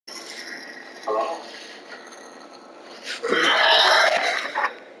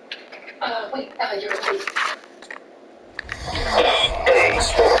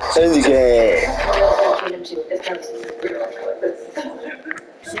이게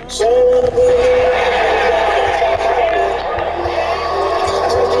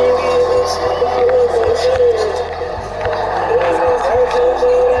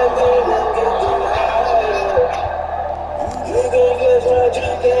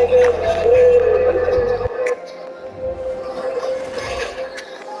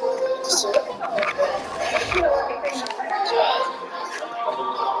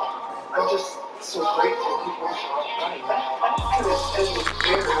I'm just so grateful people are running back. It was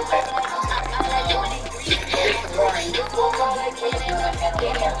very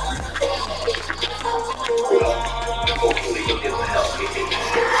hopefully we'll get the help we need.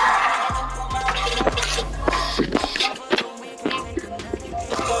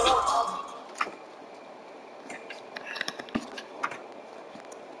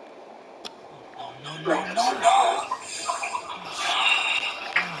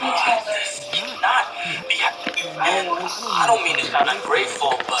 I don't mean to sound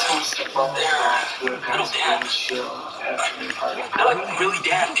ungrateful, but they're little dams. They're like really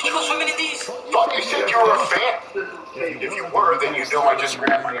damn. Did you go swimming in these? Thought you said you were a fan. If you were, then you know I just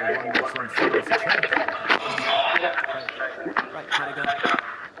ran my air.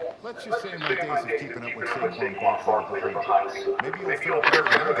 Let's just say my days of keeping up with Saquon Barkley are behind me. Maybe you'll feel better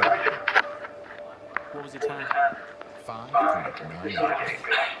when I go. What was your time? 5.9.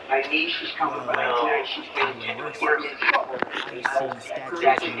 My niece is coming by tonight. She's been working. I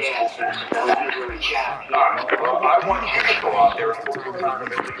want you to go out there and work hard.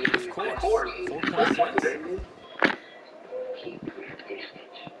 Of course. 4.6.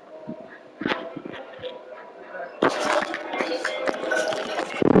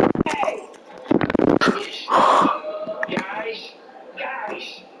 Guys,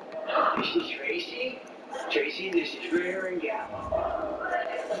 this is Tracy. Tracy, this is Ritter and Gal.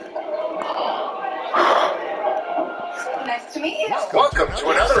 Nice to meet you. Welcome to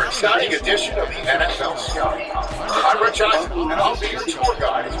another exciting edition of the NFL Scout. I'm Rich Eisen, and I'll be your tour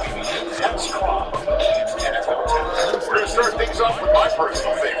guide as we begin Tim's Club NFL 10. We're going to start things off with my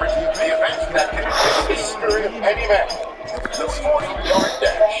personal favorite, the event that can hit the spirit of any man, the 40-yard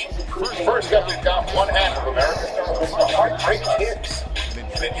dash. First up, we've got one half of America's most heartbreak kids.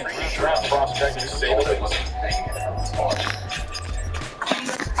 An intriguing draft prospect to say the least.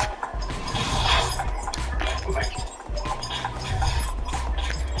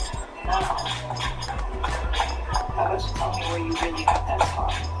 That was tell me where you really got that far.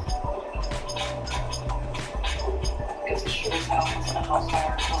 Because it sure as hell wasn't a house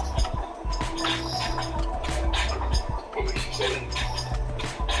fire closet. What makes you say that?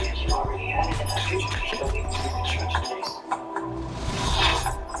 Because you already had it in that picture building through construction days.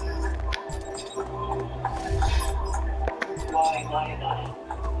 Why not?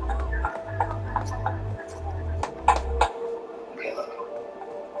 Okay, look.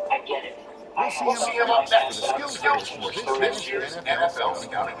 I get it. We'll see him up next on the skills course for this year's NFL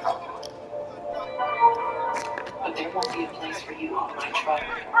Scouting Hub. But there won't be a place for you on my truck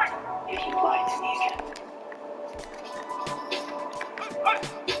if you lie to me again.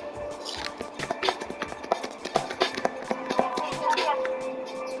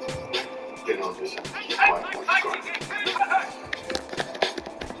 They don't just have to keep quiet when you go.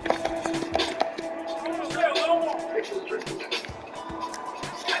 Take a drink with them.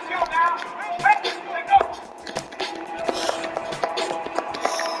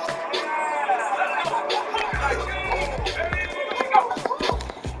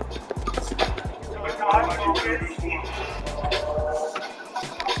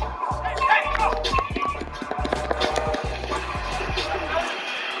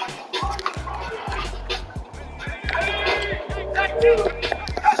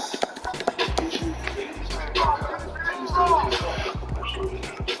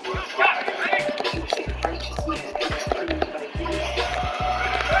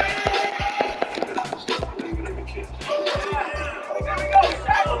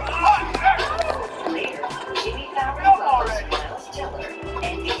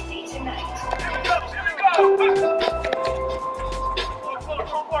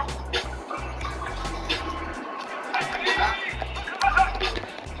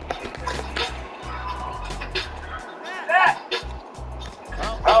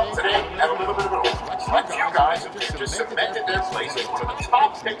 Well, today, had a little bit of a like you guys have just cemented their place as one of the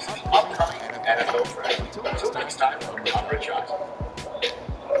top picks in the upcoming NFL draft. Until next time, I'm Rich Eisen.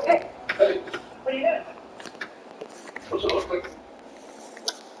 Hey, what are you doing? What's it look like?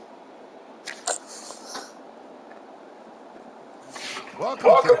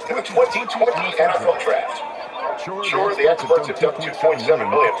 Welcome to the 2020 NFL Draft. Sure, the experts have done 2.7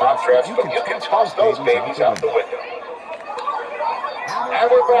 million mock drafts, but you can toss those babies out the window.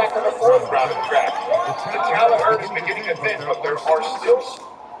 And we're back in the fourth round of the draft. The talent herd is beginning to thin, but there are still...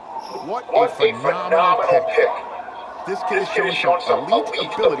 What a phenomenal pick. This kid is showing some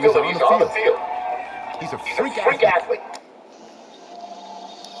elite abilities on the field. He's a freak athlete.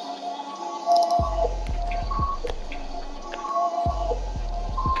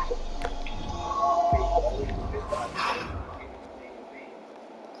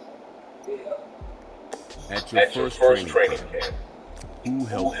 At your first training camp, who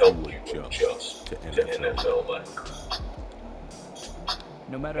helped you adjust to NFL life?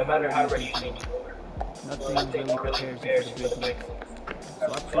 No matter how ready you feel, nothing really prepares you for the big leagues. So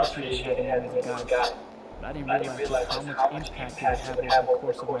I appreciated having him as a guy, but I didn't realize just how much impact it would have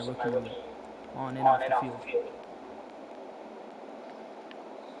over the course of my rookie year, on and off the field.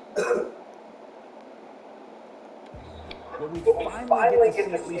 But we finally get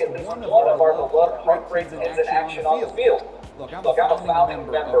to see at least one of our beloved Heartbreakers in action on the field. Look, I'm a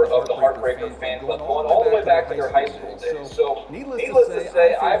founding member of the Heartbreaker fan club, going all the way back to their high school days. So, needless to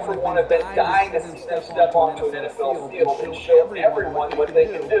say, I for one have been dying to see them step onto an NFL field and show everyone what they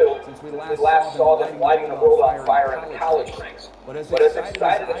can do since we last saw them lighting the world on fire in the college ranks. But as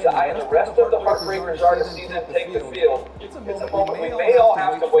excited as I and the rest of the Heartbreakers are to see them take the field, it's a moment we may all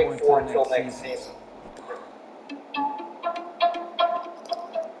have to wait for until next season.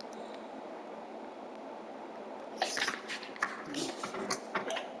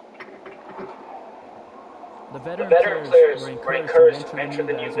 The veteran players were encouraged to mentor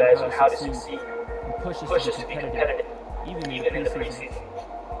the new guys on how to succeed and push us to be competitive, even in the preseason.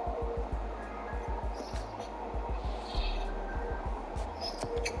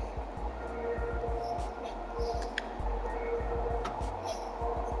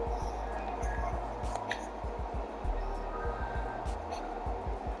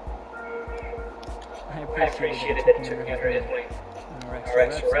 I appreciated that it took me under his wing. Our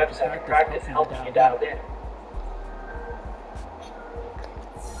extra reps after practice helped me dialed in.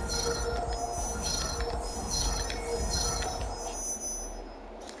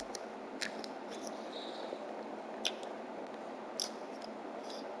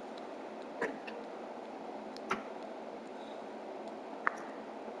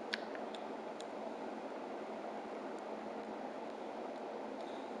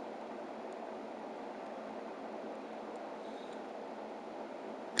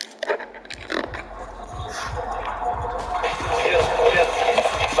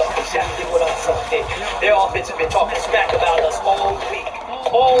 Their offense has been talking smack about us all week.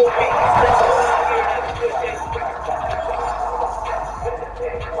 All week. Let's go out here and have a good day.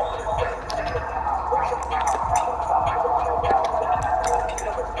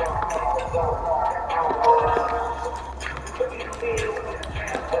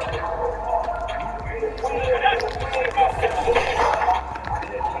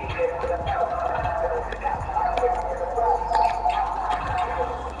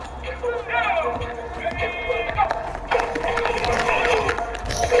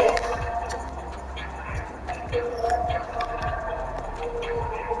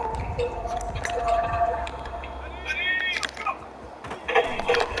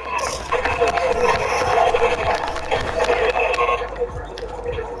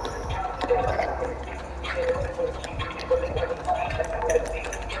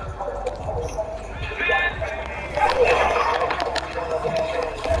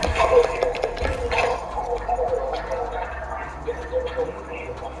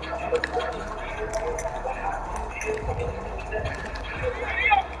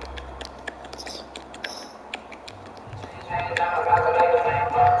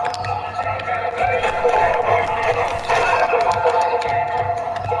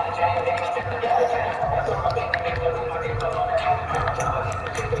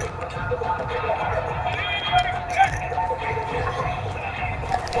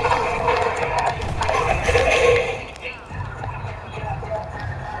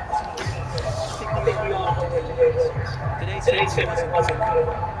 Today's hit wasn't good.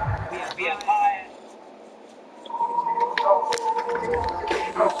 We have high.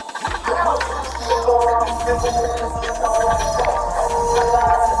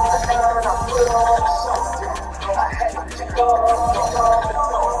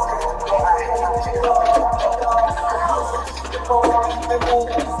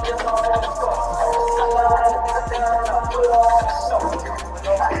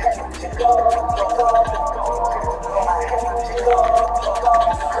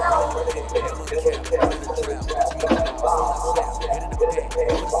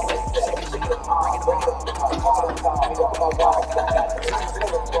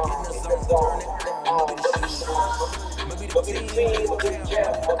 His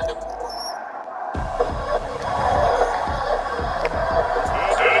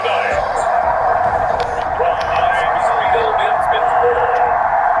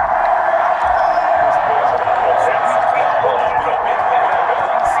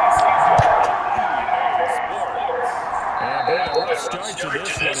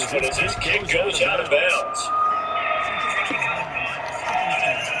kick goes out of bounds.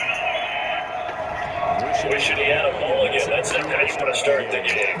 Wishing he had a mulligan. That's not how you want to start the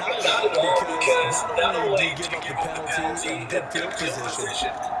game. Not at all, because not only do you give up the penalty and good field position,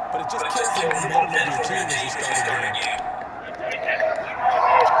 but it just kills the momentum of your team as you start a game.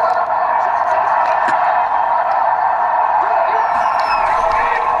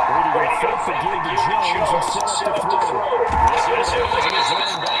 Fake the give to Jones and set up the throw. This is running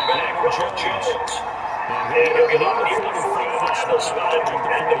back Jones. And he'll get on the 45 spot at the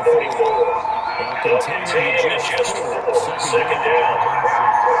 44. They'll continue to just second down.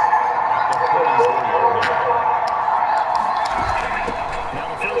 Now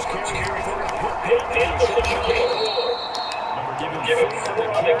the first carry here for Give him 4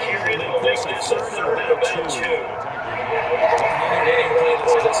 on the carry. They'll make this a third and about 2.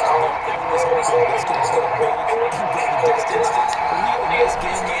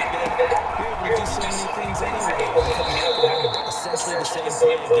 Essentially the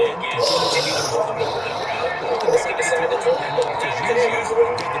same play again, continue to use the ball. Look at the second throw, because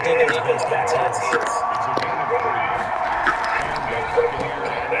usually the defense base bats hands.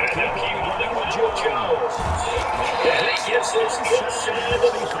 Jones. And he gets this inside the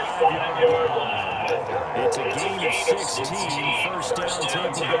 35-yard line. It's a gain of 16, first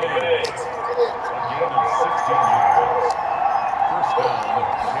down Tampa Bay. Gain of 16 yards. First down,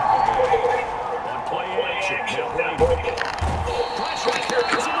 Tampa Bay. On play action, now Brady. Pressure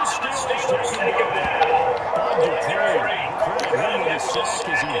carries in the Steelers take him down. Bob Dupree, credit him with a sack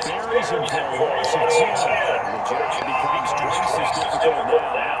as he buries him for a loss of 10. The job becomes twice as difficult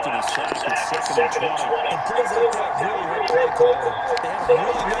now after the sack at 2nd and 20. And plays like that really hurt play calling. They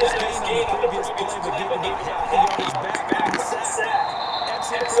had a really nice gain on the previous play, but giving it half the yards back on the sack.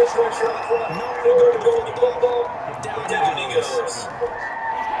 Excellent pressure up front. Nowhere to go with the football. Down he goes.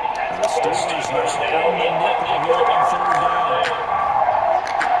 The Steelers now on the nickel here on 3rd down.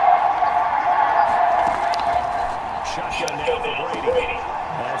 Shotgun now for Brady.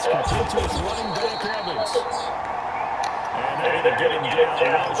 That's complete to his running back Evans. And they're going to get him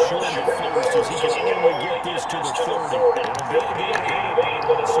down well short of first as he can only get this to the 30. A big game,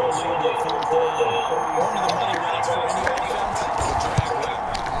 but it's only the 4th down. One of the money routes for any offense, the drag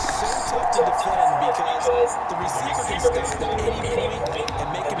route. So tough to defend because the receiver can stop at any point and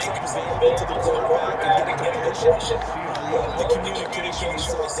make himself available to the quarterback and get a completion. I love the communication we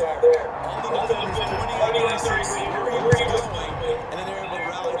saw there. All the defenders pointing at the receiver where he was going, and then they're able to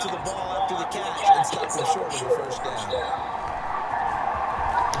rally to the ball after the catch and stop him short of the first down.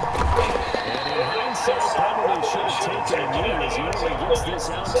 And in hindsight, probably should have taken a knee as he only gets this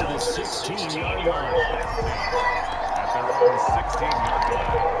out to the 16-yard line. At their own 16-yard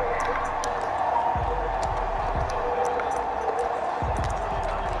line.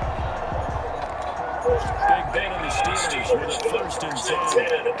 Big bet on the Steelers with a 1st and 10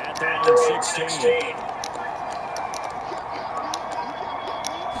 at their own 16.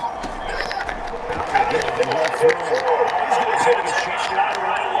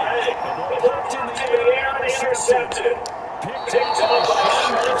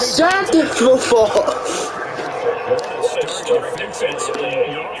 Starke football. Start defensively.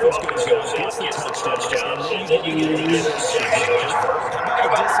 Your offense goes out, gets the touchdown, and then you get the interception. How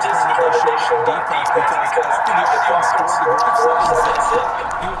about the discipline that they showed on defense? Because after the offense scored the drive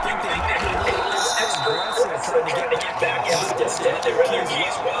 7 you would think they might be a little extra aggressive trying to get back in. Instead, they were key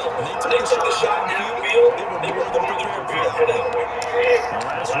as well. When they took the shot downfield, they were more than prepared for that.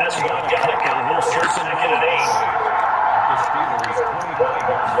 The last one got a couple. Here's 2nd and 8. The Steelers 25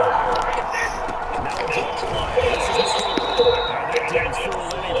 yards out. Now it's on the line. This is McCool. And that didn't fool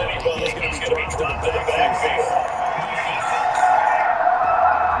anybody. He's going to be dropped to the backfield.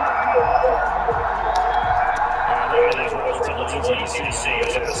 And that is relatively easy to see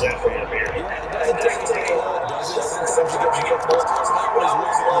as it's that from here. It doesn't take a lot, does it? Sometimes you get multiple spots. That was one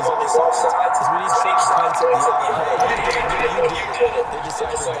of those other sides. Because we need short points at the end. You did it. They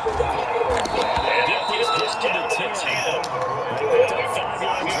decided to go down. And get this down to 10. They picked up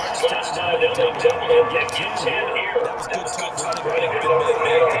 5 yards last time. Now they'll double and get 10 here. That was good tough running. The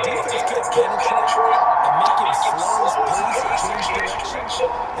defense can't penetrate and make him slow his pace or change direction.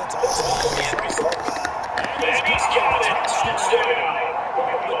 That's awesome. And he's got it. Touchdown.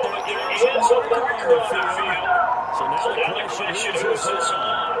 But there is a marker on the field. So now the question is, emphasis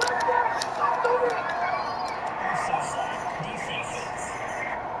on.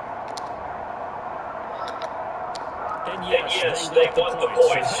 And And yes, they want the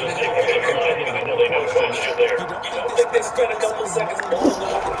points, so they will pick on him. Really no question there. You don't You think don't they think they spent spent a a couple couple seconds seconds mulling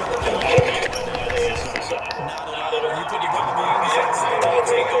mulling over over the the penalty? penalty by the inside? Not at Not all. at When you all. put When the you ball put in the the ball end in the end zone, zone,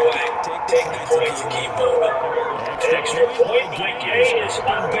 take away. take Take the the points points and and keep keep moving. moving. Extra point by Gay is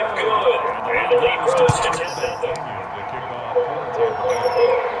up and good. And the lead grows to 10-0. The kickoff for Tampa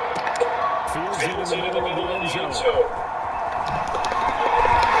Bay. Fields it in the middle of the end zone.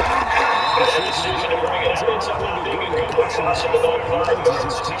 And a decision to bring it out ends up not being a good one. Costs him about 5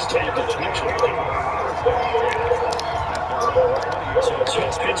 yards as he's tackled at the 20. So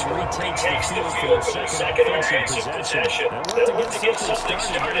Pittsburgh retakes the field for their second offensive possession. They'll look to get something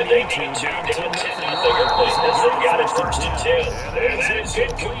started. They need to. Down 10-0 early. As they got it first and 10. And that is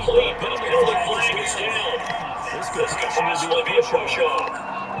incomplete, but a penalty flag is down. This could possibly be a push-off.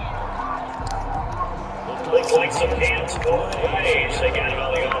 Looks like some hands both ways. They got it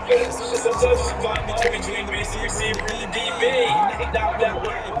on the offense. This is a fine line between being the receiver and the DB. He knocked that one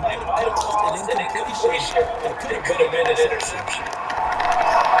away. Might have caused an incompletion. It could have been an interception.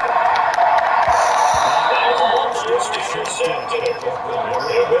 Almost intercepted.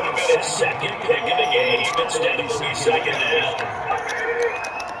 It would have been a second pick of the game. Instead, it'll be second down.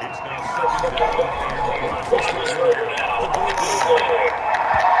 It's now second down and Roethlisberger now on the blue flag.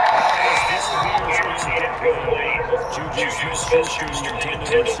 This throw is incomplete. Juju Smith-Schuster's the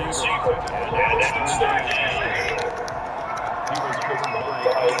intended receiver. And that's third down. he was covered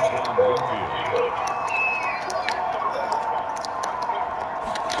by Antoine Winfield.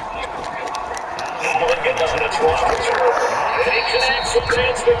 Looking down the 12. And he connects with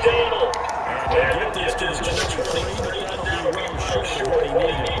Vance McDonald. And the distance is 23, but that'll be well short of what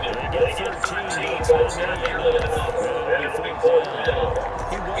he needed. They get 13, but it's not nearly enough. It'll be fourth down.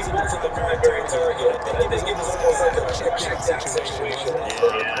 He wasn't the primary target. I think it was almost like a check-down situation, wasn't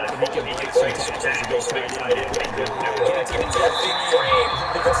it? Yeah, hoping he can break some tackles, big tight end. Gets into that big frame.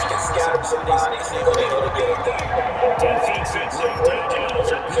 They can scatter some bodies, able to get it done. Defensive breakdown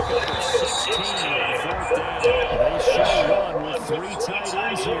as a pickup of 16 on fourth down. They show run with three tight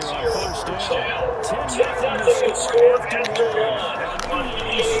ends here on first down. 10-0 to score after one.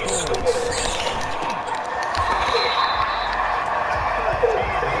 And he scores.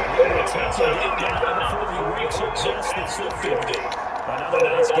 Before he wakes up past the 50. Another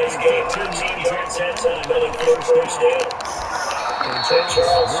nice game. 15 yards at 10 and another first down. And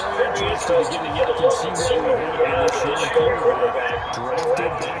Charles, very interested to get a look and see what we have with this young quarterback.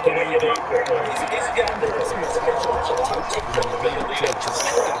 Drafted back in April. He's got the special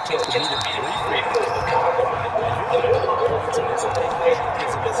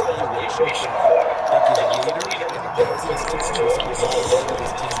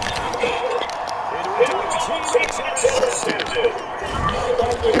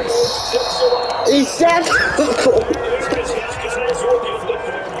He sacked football.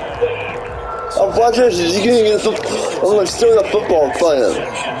 I'm watching. You can get football. I'm like still in the football and playing.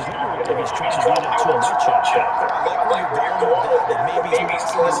 If he's trying to do that too much maybe he's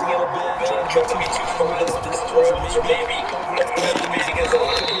pressing a little bit, trying to be too strong with his throws, or maybe overestimating his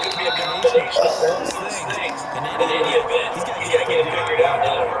own. Could be a combination of all those things. In any event, he's got to get it figured out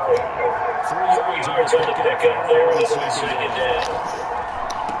now. 3 yards on the pickup there as they second down.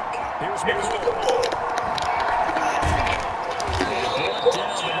 Here's McCoy.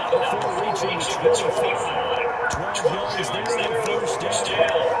 before reaching the 25. 12 yards there on first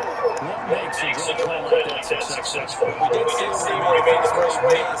down. What makes a drive like that successful? We did see where he made the first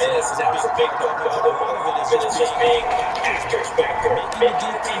great miss. That was a big part of it. A lot of it is just being after-specter,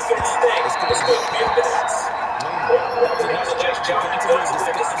 making the defense think it's going to be a pass. That was another nice job defensively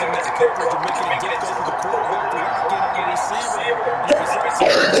disguising that coverage and making it difficult for the quarterback to lock in on the receiver. And it results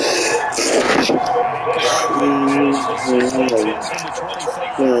in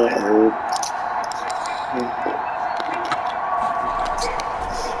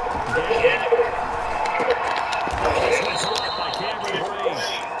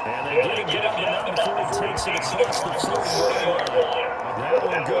and they get him down before he takes it across the 40-yard line. That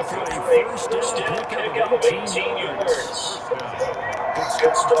one good for a first down pickup of 18 yards.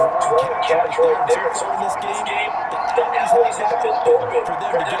 Good start, throw and catch right there. So far in this game, that always happens, but for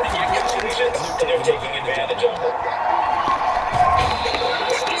them to get completions, and they're taking advantage of it.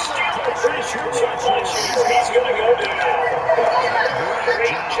 He's going to go down. Great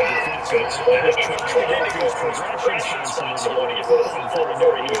job defensively. Trying to go through his progressions, find somebody to get rid of the football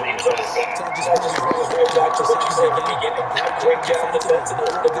before he knew he was open. So I just wondered what you said in the beginning. A great job defensively.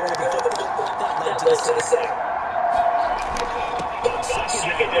 Not to go with the football. That led to the sack.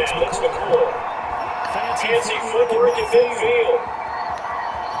 fancy footwork at midfield.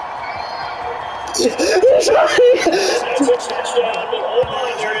 He's running! That's a touchdown, but hold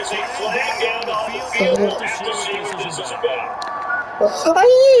on, there is a flag down on the field. We'll have to see what this is about. I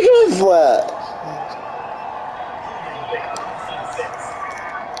need to go for it!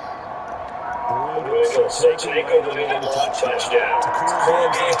 So take away the long touchdown. Cool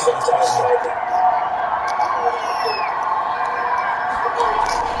game for the Starke.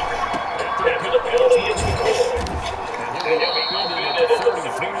 After the penalty, it's the goal. And he'll be moving into the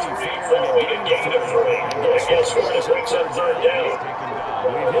 33 following a gain of 3. And guess what? It brings up third down.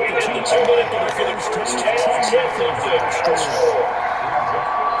 We've hit the 2-minute mark of the first half. 10-0 score.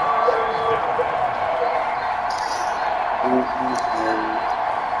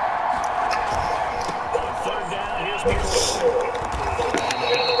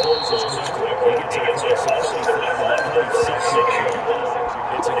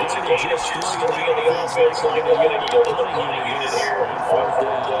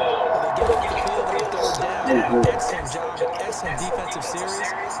 Excellent defensive series.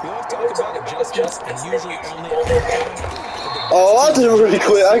 We always talk about adjustments and usually only at halftime. Oh, I did really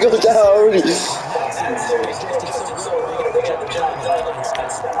quick. I got down already.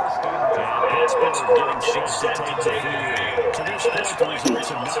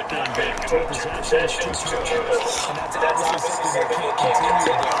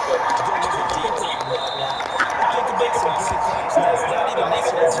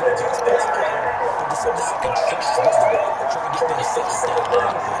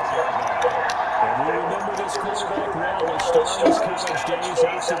 And we remember this quarterback well. He started his college days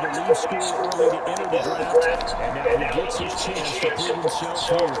after the leave school early to enter the draft, and now he gets his chance to prove himself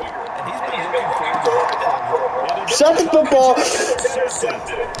here. And he's been looking forward to Shut the football! I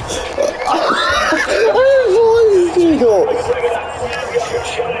didn't believe this eagle!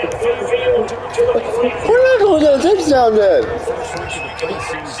 We're not going to a touchdown then!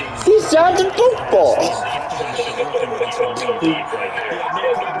 He shot the football!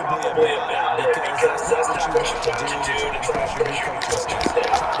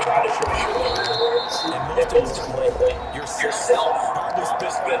 yourself. Probably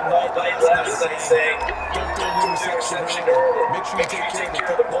spent all night last night saying, don't do an interception early. Make sure you take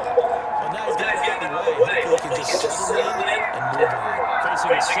care of the football. Well, now he's getting out of the way. Hopefully he can just settle in and move on.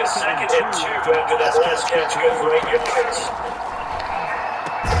 Facing a second and 2 after that last catch goes right in your face.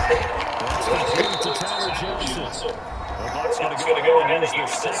 To Tyler Johnson. The Bucs going to go ahead and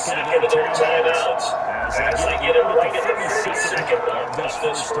use the second of their timeouts as they get it right at the 32nd of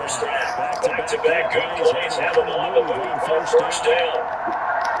this first half. Back-to-back good plays have them on the move on first down.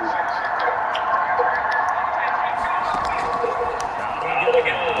 Out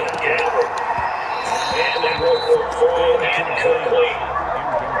again. And they will throw incomplete.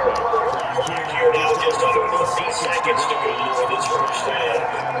 Here now, just under 30 seconds to go in this first half.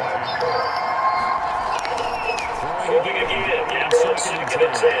 Second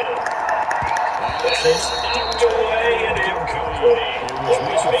and 10. Knocked away and incomplete.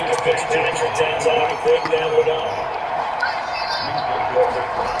 Almost make a Fitzpatrick down the right thing down the ball.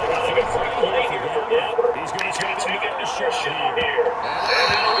 Nothing a free play here for Denver. He's going to take a shot here.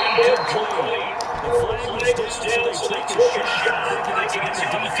 And incomplete. The flag was down, so they take a shot. Thinking it's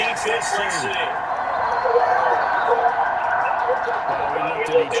on the defense that brings it in. We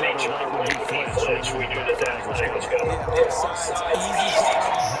looked at each other like when we flinched. We knew the flag was coming. Easy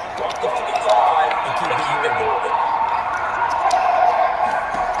knock off the 55 and keep it moving.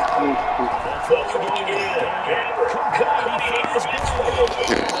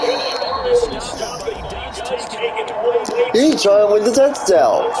 He's trying with the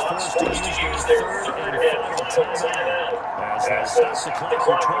touchdown. Forced to use their third and final timeout as they stop the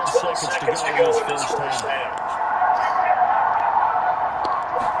clock with 12 seconds to go in this first half.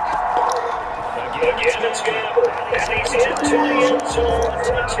 Again, it's Gamble. And he's into the end zone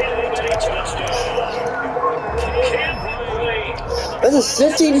to take a touchdown. This is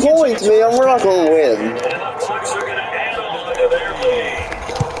 15 points, man. We're not going to win. And the Bucs are going to add on to their lead.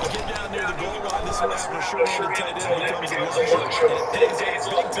 Get down near the goal line, this one after a short-handed tight end becomes a luxury. And it pays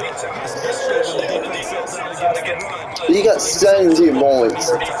off big time, especially when the defense sells out against the run. You got 17 points.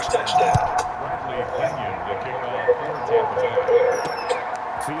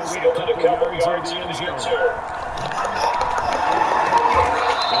 Fielded a couple yards into the end zone.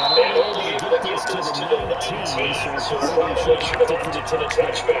 And able to get this to the 19, so they should have to the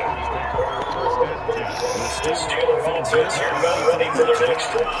touchback. The Steelers offense here ready for their next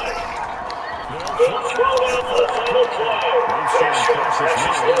drive. They'll throw down the final play. They've shown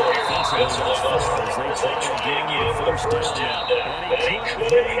flashes really offensively thus far as they try to gain the first down. And he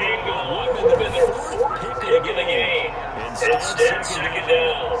hang on. Would have been their fourth pick of the game. Instead, second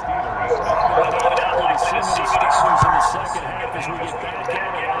down. Not going to be able to see many starters in the second half as we get back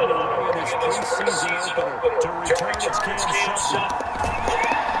at it underway in this preseason opener. To return, it's Cam Sutton.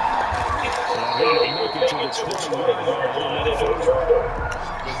 And he will make it to the 20-yard line in the third.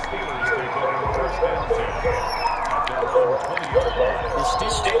 The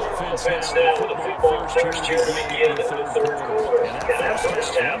Steelers offense now with football first here to begin the third quarter. And that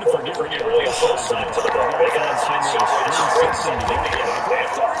first half, one to forget really on both sides of the ball. They've got to find some way to string something together.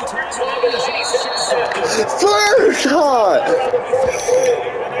 First time!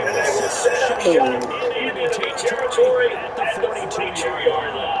 Enemy territory at the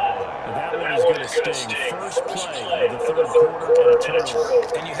 42-yard line. That one is going to sting. First play of the third quarter and a turnover.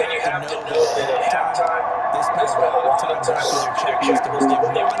 And you have to know that at halftime, this people were out of time going through their checklist of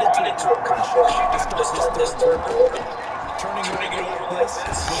what they wanted to accomplish to start this third quarter. Turning it over like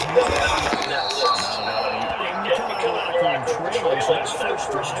this was not on that list. And you come out of the locker room trailing, so that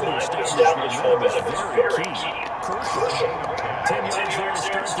first drive to establish momentum is very key. Crucial. 10 yards there to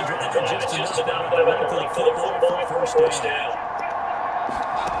start the drive, just enough out of the length of the football for a first down.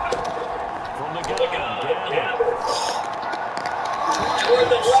 From the gun, toward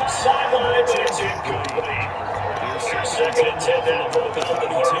the left sideline, it's incomplete. Second 10 off the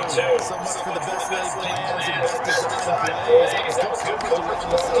 32. So much for the best laid plans and best design plays. That was good coverage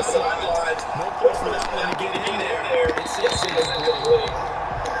around the sideline. No place for that one to get in there. It says incomplete.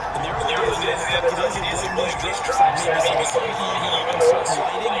 In the early days, it could easily blame these drops on maybe some uncertain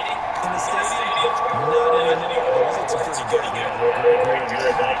lighting in the stadium. Not anymore. The results are pretty good here.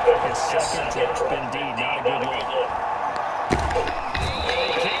 His second drop, indeed, not a good look.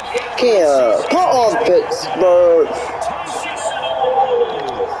 Yeah, come on, Pittsburgh. With a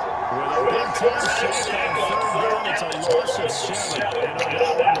big time sack on third down, it's a loss of 7. And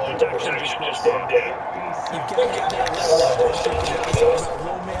on that one, the protection just goes down. You've got to get that level of ownership. It's all about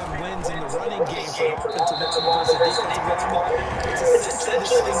low-man wins in the running game for an offensive lineman versus defensive lineman. It's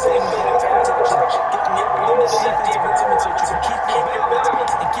essentially the same thing with pass protection. Getting your limit defensive lineman so you can keep your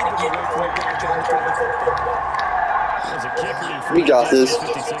balance and keep them away from your guy trying to throw the football. As a kicker, We got this.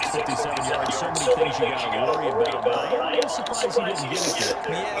 56, 57 yards, so many things you got to worry about. But I'm surprised he didn't get it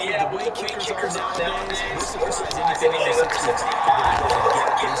there. Yeah, with the way kickers are nowadays, we're surprised anything under 65 that he doesn't get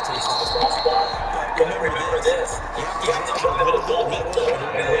at least to the crossbar. But remember this, you have to drop a little bit more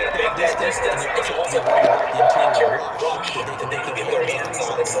and make that distance, and you also have to worry about the interior rush that they can get their hands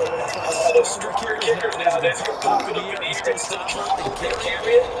on. That's why the stronger kickers nowadays put up in the air and still stop up and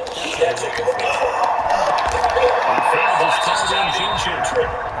carry it. That's what I'm looking for. He's tied in Ginger.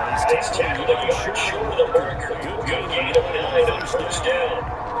 He's tackled way short of the marker. Good gain on first down.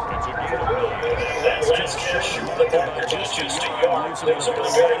 That's just short of the marker, just a yard. Leaves him with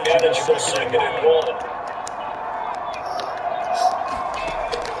a good advantage for second and 1.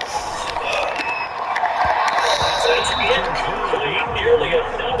 That's incomplete. Nearly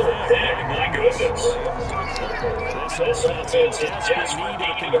another pick. My goodness. This offense in desperate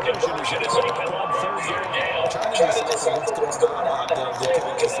need of conversion as it is on third down. Trying to decipher what's going on out there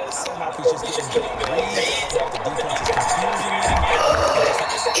because I don't know if he's just getting bad reads. I don't know if the defense is confusing him.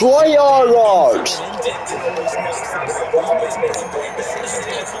 20 yards.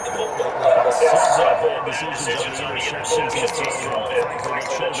 Bad decisions on the interceptions he's thrown.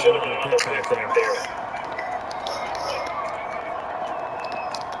 Frankly, that showed another pick back there.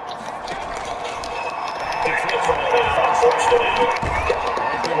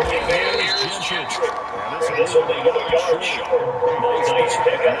 And it's only a yard short. Nice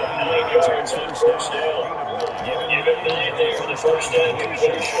pick up, 9 yards on first down. Give him 9 there for the first down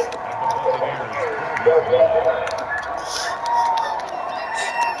completion.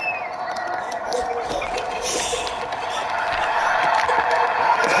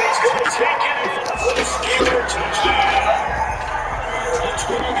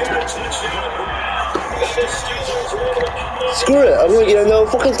 Screw it, I'm gonna get another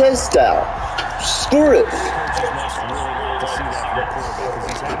fucking touchdown. Screw it.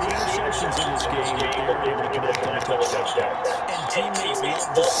 And teammates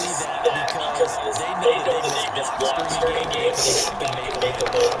love to see that because they know that they missed blocks during the game because they have been making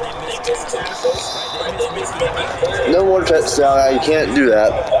they missed tackles, right? They missed making plays. No more touchdown, I can't do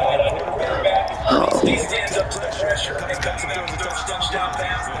that. Oh. Stands up to the pressure, comes back and throws a touchdown down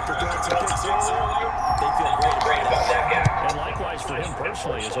pass after throwing some picks earlier. They feel great about that guy. And likewise for him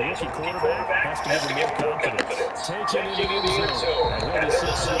personally, as a rookie quarterback, has to give him more confidence. Taking it in the zone. And what is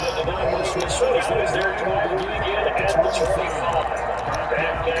this? It's 25.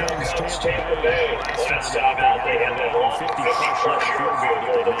 comes Tampa Bay. Last time out, they had that long 50-plus yard field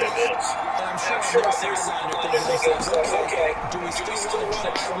goal that they missed. And I'm sure on their sideline they're thinking to themselves, okay, do we still want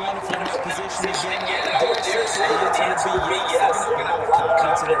to try one if we're in that position again? I would dare say the answer would be yes. They're going to have a lot of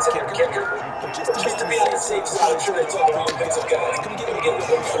confidence in their kicker. But just to be on the safe side, I'm sure they told the offensive guys, come get a little bit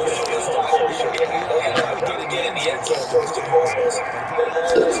closer to this field goal hole. I got to get in the end zone to prove the point.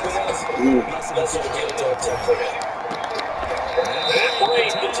 But if all else fails, less of a field goal for him.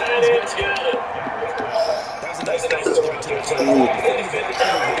 Great, the tight end's got it. That's a nice throw to the tight end.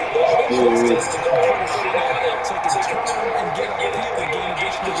 Just to put it on it, so he can turn and get on the field and gain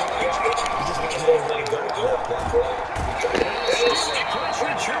additional yardage. He just went ahead and let it go on that play.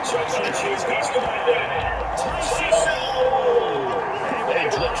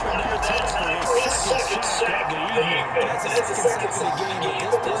 That's the second sack of the game,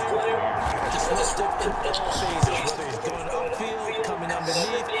 but this player disruptive in all phases, whether he's going upfield, coming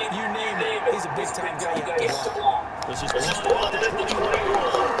underneath, you name it. He's a big-time guy you have to block. This is one at the 21.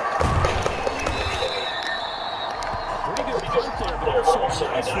 Pretty good punt there, but also a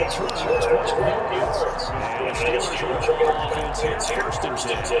nice return. That's what yards. And the Steelers are on offense here. First and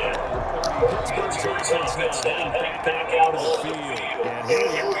 10. Pittsburgh's offense now heading back out of the field. And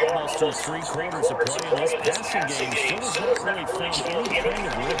here we are almost through 3 quarters of play in this passing game. Still has not really found any kind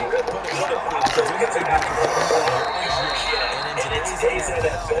of rhythm. And in today's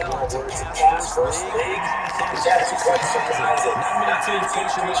NFL, where it's a pass-first league, that's what surprises it. Not many teams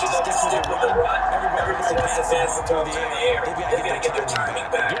patient enough to stick with the run. Everybody wants to pass it through the air. They've got to get their timing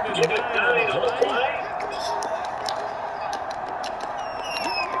back. Give it 9 on the play.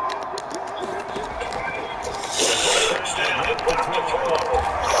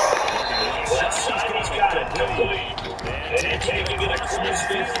 He's got it complete. And taking it across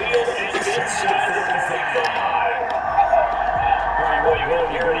midfield and inside the 35. What do you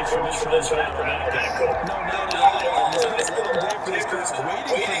want from this one for that goal? No, not at all. There's been a long day for these guys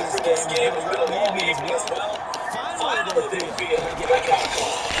waiting for this game. It's been a long evening as well. Finally, they feel like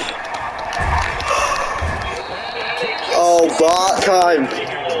Oh, bot time.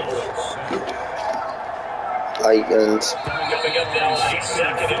 Icons. Coming up now,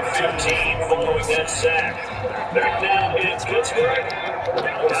 2nd and 15 following that sack. Back now, it's Pittsburgh.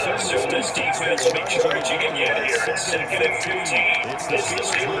 Now, assume this defense will be charging again here. 2nd and 15. It's the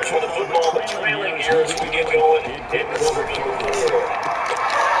Steelers with the football trailing here as we get going in quarter 4.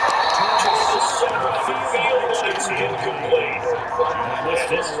 Center field is incomplete. And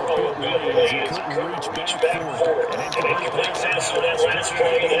this throw couldn't reach back for it. And incomplete pass on that last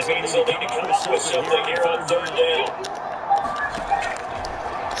play. That means they'll need to come up with something here on 3rd down.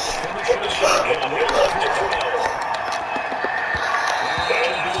 Finish it again. We're left to 12.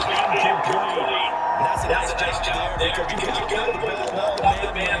 That's a nice job there because you got the ball off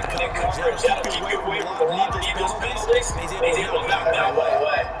the man coverage. That'll keep you away from a lot of needless penalties. He's able to knock that one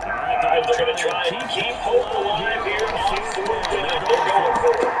away. All right, they're going to try and keep hope alive here on 4th down. They're going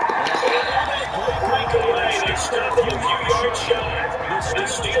for it. Breakaway. They stop a few yards shy. The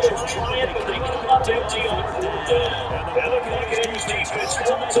Steelers trying, but they come up empty on 4th down. And look at this defense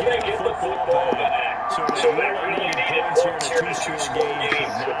wants to make it the football back. So they really need points here in a 2-score game.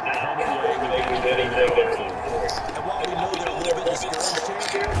 Not come away with anything there. And while we know they're a little bit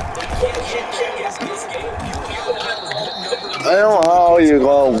discouraged here, they can't get this game. I don't know how you're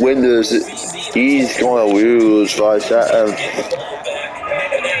going to win this. He's going to lose like that.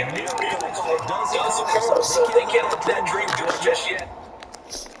 They can't let that dream go just yet.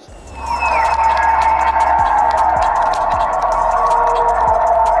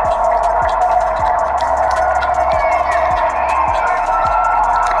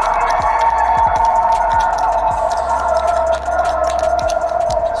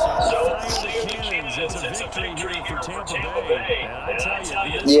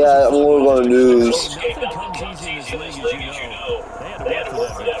 Yeah, we're going to lose. Nothing comes easy in this league, as you know. They had to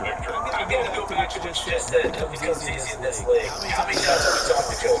work for that victory. I'm going to go back to what you just said. It comes easy in this league. How many times have we talked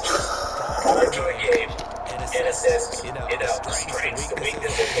to coaches? Prior to a game, and assess, the strengths, the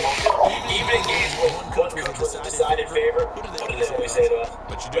weaknesses. Even in games when one coach was a decided favor, what do they always say to us?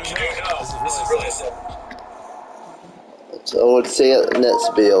 But you do know, this is really simple. So let's see it next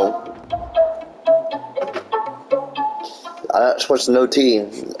bill. That's what's no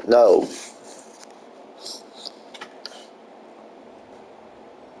team. No.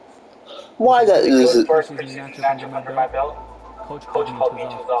 Why that is it? First season matchup under my belt. Coach called me to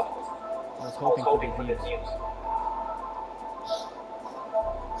his office. I was hoping for good news.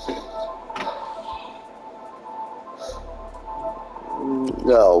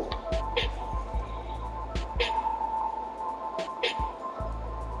 No.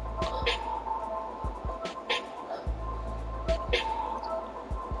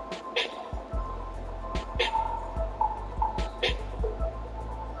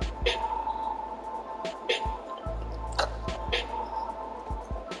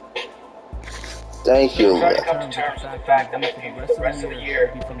 Thank you. Try to come to terms with the fact that maybe the rest of the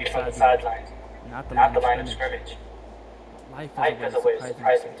year will be from the sidelines, not the not the line line of of scrimmage. scrimmage. Life Life is a way of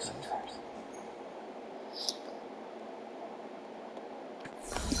surprising you sometimes.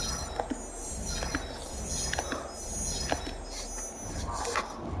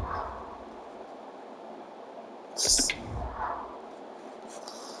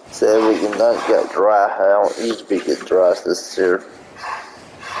 So we can not get dry. I don't usually get dry this year.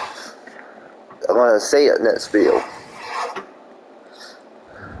 I'm gonna say it next video.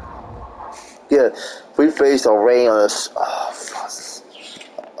 Yeah, we faced a rain on us. Oh,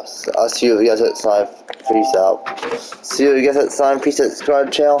 I'll see you guys next time. Peace out. See you guys next time. Peace out. Subscribe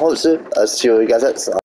to the channel. I'll see you guys next time.